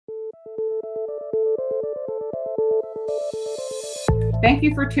Thank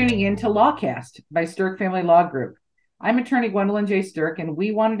you for tuning in to Lawcast by Stirk Family Law Group. I'm attorney Gwendolyn J. Stirk, and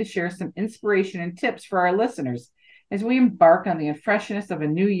we wanted to share some inspiration and tips for our listeners as we embark on the freshness of a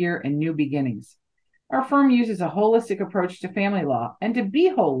new year and new beginnings. Our firm uses a holistic approach to family law, and to be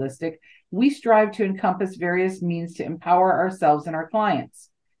holistic, we strive to encompass various means to empower ourselves and our clients.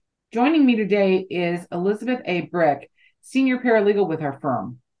 Joining me today is Elizabeth A. Brick, senior paralegal with our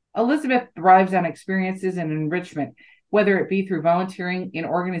firm. Elizabeth thrives on experiences and enrichment, whether it be through volunteering in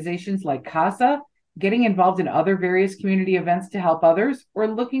organizations like CASA, getting involved in other various community events to help others, or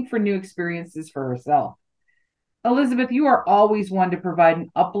looking for new experiences for herself. Elizabeth, you are always one to provide an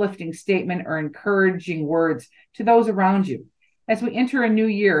uplifting statement or encouraging words to those around you. As we enter a new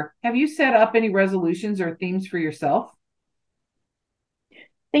year, have you set up any resolutions or themes for yourself?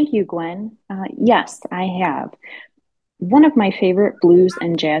 Thank you, Gwen. Yes, I have. One of my favorite blues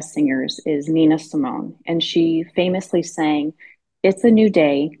and jazz singers is Nina Simone, and she famously sang, "It's a new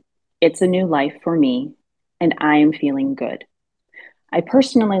day, it's a new life for me, and I am feeling good." I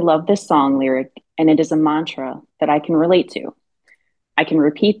personally love this song lyric, and it is a mantra that I can relate to. I can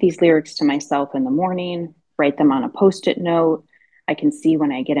repeat these lyrics to myself in the morning, write them on a post-it note. I can see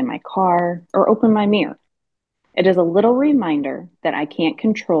when I get in my car or open my mirror. It is a little reminder that I can't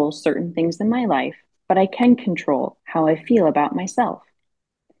control certain things in my life, but I can control how I feel about myself.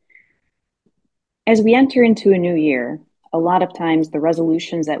 As we enter into a new year, a lot of times the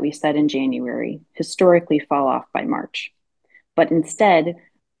resolutions that we set in January historically fall off by March. But instead,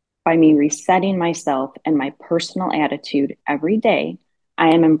 by me resetting myself and my personal attitude every day, I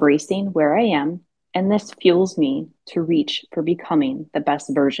am embracing where I am, and this fuels me to reach for becoming the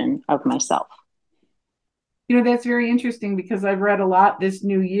best version of myself. That's very interesting because I've read a lot this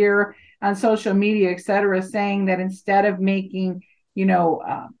new year on social media, et cetera, saying that instead of making,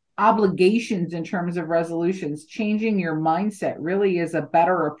 obligations in terms of resolutions, changing your mindset really is a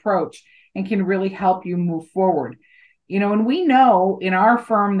better approach and can really help you move forward. And we know in our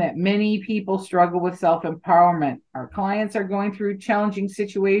firm that many people struggle with self-empowerment. Our clients are going through challenging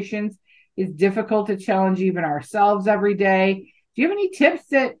situations. It's difficult to challenge even ourselves every day. Do you have any tips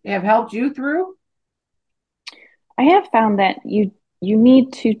that have helped you through? I have found that you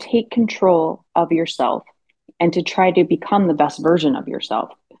need to take control of yourself and to try to become the best version of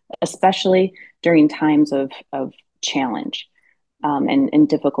yourself, especially during times of challenge and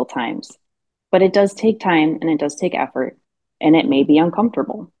difficult times. But it does take time and it does take effort, and it may be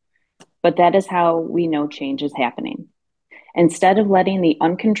uncomfortable. But that is how we know change is happening. Instead of letting the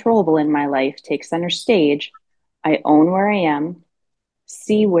uncontrollable in my life take center stage, I own where I am,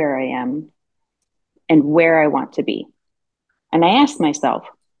 see where I am, and where I want to be. And I ask myself,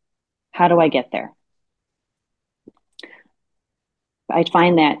 how do I get there? I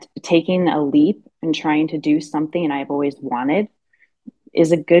find that taking a leap and trying to do something I've always wanted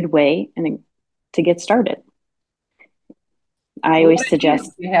is a good way to get started. I Well, always what ideas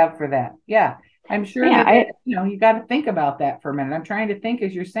suggest, do you have for that? Yeah, I'm sure yeah, that you got to think about that for a minute. I'm trying to think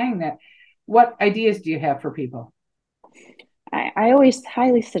as you're saying that. What ideas do you have for people? I always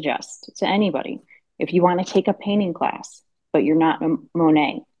highly suggest to anybody, if you want to take a painting class, but you're not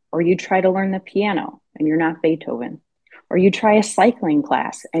Monet, or you try to learn the piano and you're not Beethoven, or you try a cycling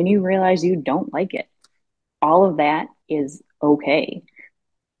class and you realize you don't like it, all of that is okay.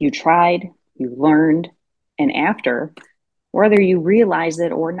 You tried, you learned, and after, whether you realize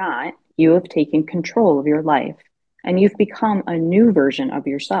it or not, you have taken control of your life and you've become a new version of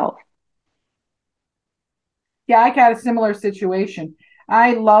yourself. Yeah, I got a similar situation.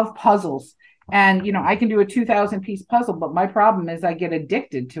 I love puzzles, and I can do a 2,000 piece puzzle, but my problem is I get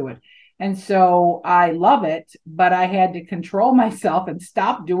addicted to it. And so I love it, but I had to control myself and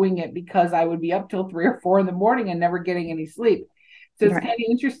stop doing it because I would be up till 3 or 4 in the morning and never getting any sleep. So it's kind Right.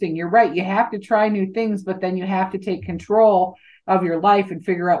 of interesting. You're right. You have to try new things, but then you have to take control of your life and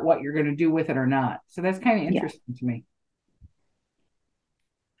figure out what you're going to do with it or not. So that's kind of Yeah. interesting to me.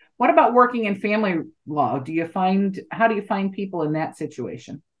 What about working in family law? How do you find people in that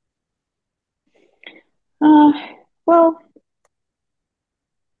situation? Uh, well,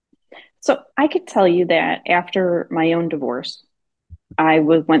 so I could tell you that after my own divorce,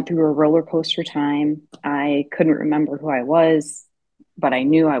 went through a roller coaster time. I couldn't remember who I was, but I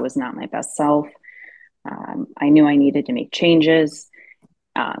knew I was not my best self. I knew I needed to make changes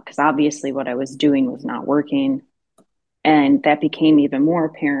because obviously what I was doing was not working. And that became even more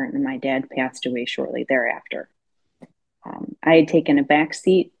apparent when my dad passed away shortly thereafter. I had taken a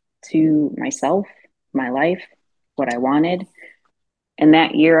backseat to myself, my life, what I wanted. And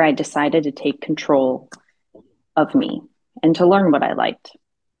that year, I decided to take control of me and to learn what I liked,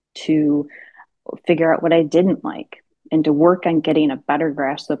 to figure out what I didn't like, to work on getting a better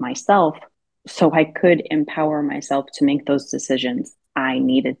grasp of myself so I could empower myself to make those decisions I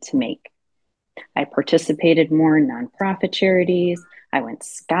needed to make. I participated more in nonprofit charities. I went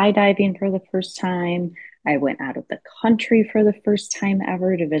skydiving for the first time. I went out of the country for the first time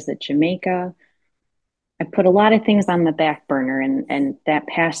ever to visit Jamaica. I put a lot of things on the back burner, and that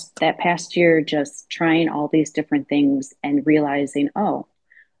past year just trying all these different things and realizing, oh,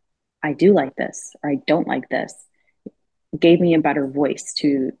 I do like this or I don't like this, gave me a better voice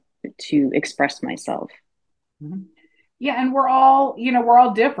to express myself. Mhm. Yeah, and we're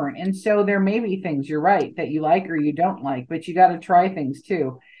all different. And so there may be things, you're right, that you like or you don't like, but you got to try things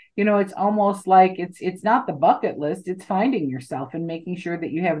too. It's almost like it's not the bucket list, it's finding yourself and making sure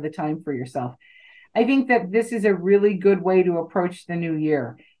that you have the time for yourself. I think that this is a really good way to approach the new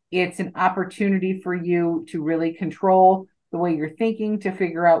year. It's an opportunity for you to really control the way you're thinking, to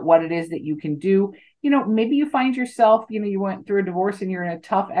figure out what it is that you can do. Maybe you find yourself, you went through a divorce and you're in a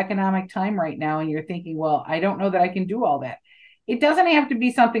tough economic time right now, and you're thinking, well, I don't know that I can do all that. It doesn't have to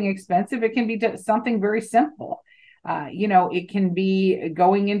be something expensive, it can be something very simple. It can be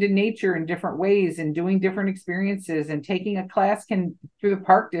going into nature in different ways and doing different experiences, and taking a class can through the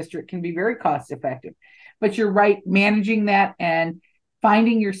park district can be very cost effective. But you're right, managing that and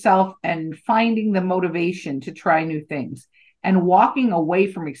finding yourself and finding the motivation to try new things and walking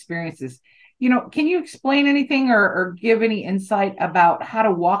away from experiences. Can you explain anything or give any insight about how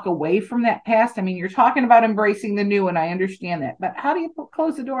to walk away from that past? I mean, you're talking about embracing the new, and I understand that, but how do you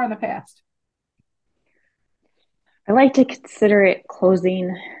close the door on the past? I like to consider it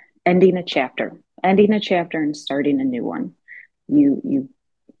closing, ending a chapter and starting a new one. You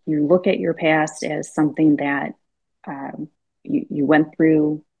look at your past as something that you went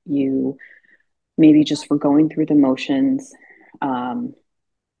through. You maybe just were going through the motions, um,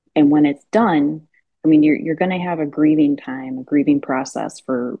 and when it's done, I mean, you're going to have a grieving time, a grieving process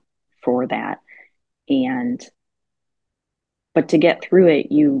for that, and but to get through it,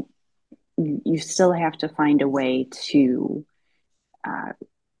 you still have to find a way to uh,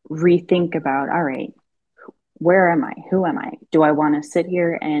 rethink about, all right, where am I? Who am I? Do I want to sit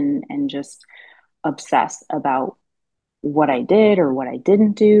here and just obsess about what I did or what I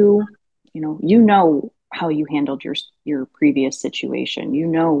didn't do? You know how you handled your previous situation. You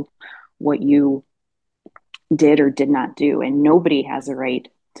know what you did or did not do, and nobody has a right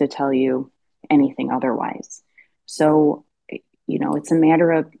to tell you anything otherwise. So, it's a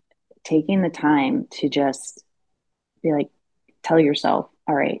matter of taking the time to just be like, tell yourself,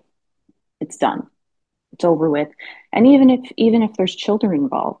 all right, it's done, it's over with. And even if there's children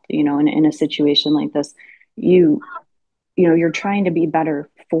involved, in a situation like this, you you're trying to be better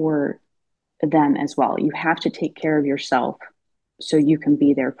for them as well. You have to take care of yourself so you can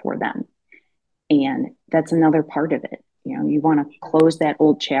be there for them. And that's another part of it. You want to close that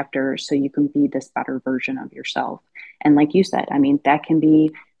old chapter so you can be this better version of yourself. And like you said, I mean, that can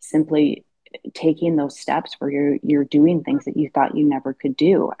be simply taking those steps where you're doing things that you thought you never could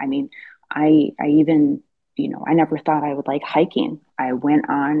do. I mean, I even, I never thought I would like hiking. I went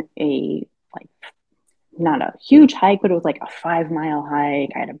on a, like, not a huge hike, but it was like a 5 mile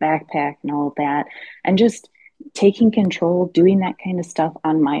hike. I had a backpack and all of that. And just taking control, doing that kind of stuff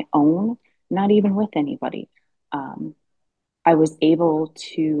on my own, not even with anybody. Um, I was able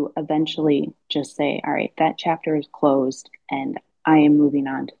to eventually just say, all right, that chapter is closed and I am moving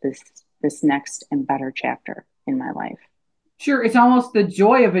on to this next and better chapter in my life. Sure, it's almost the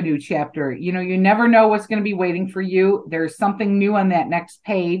joy of a new chapter. You never know what's going to be waiting for you. There's something new on that next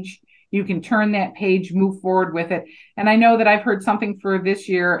page. You can turn that page, move forward with it. And I know that I've heard something for this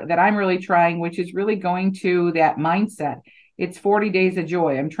year that I'm really trying, which is really going to that mindset. It's 40 days of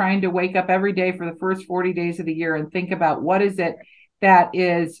joy. I'm trying to wake up every day for the first 40 days of the year and think about what is it that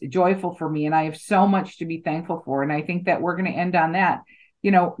is joyful for me. And I have so much to be thankful for. And I think that we're going to end on that.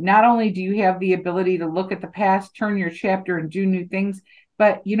 Not only do you have the ability to look at the past, turn your chapter, and do new things,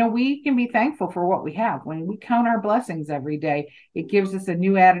 but we can be thankful for what we have. When we count our blessings every day, it gives us a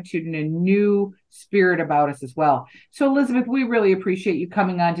new attitude and a new spirit about us as well. So, Elizabeth, we really appreciate you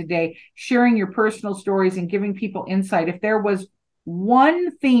coming on today, sharing your personal stories and giving people insight. If there was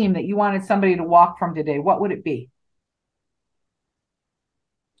one theme that you wanted somebody to walk from today, what would it be?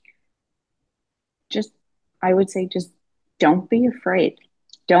 Just, I would say, just don't be afraid.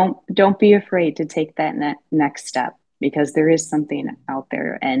 Don't be afraid to take that next step, because there is something out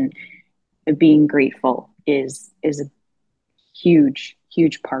there, and being grateful is a huge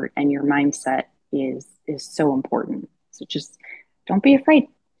part, and your mindset is so important. So just don't be afraid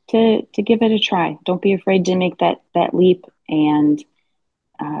to give it a try. Don't be afraid to make that leap, and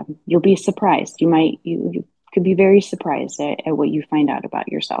you'll be surprised. You could be very surprised at what you find out about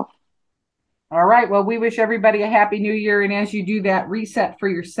yourself. All right. Well, we wish everybody a happy new year. And as you do that, reset for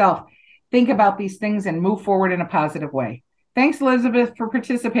yourself. Think about these things and move forward in a positive way. Thanks, Elizabeth, for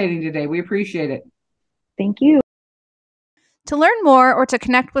participating today. We appreciate it. Thank you. To learn more or to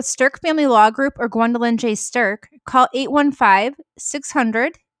connect with Stirk Family Law Group or Gwendolyn J. Stirk, call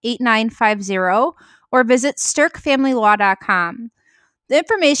 815-600-8950 or visit stirkfamilylaw.com. The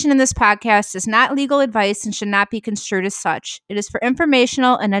information in this podcast is not legal advice and should not be construed as such. It is for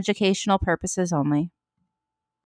informational and educational purposes only.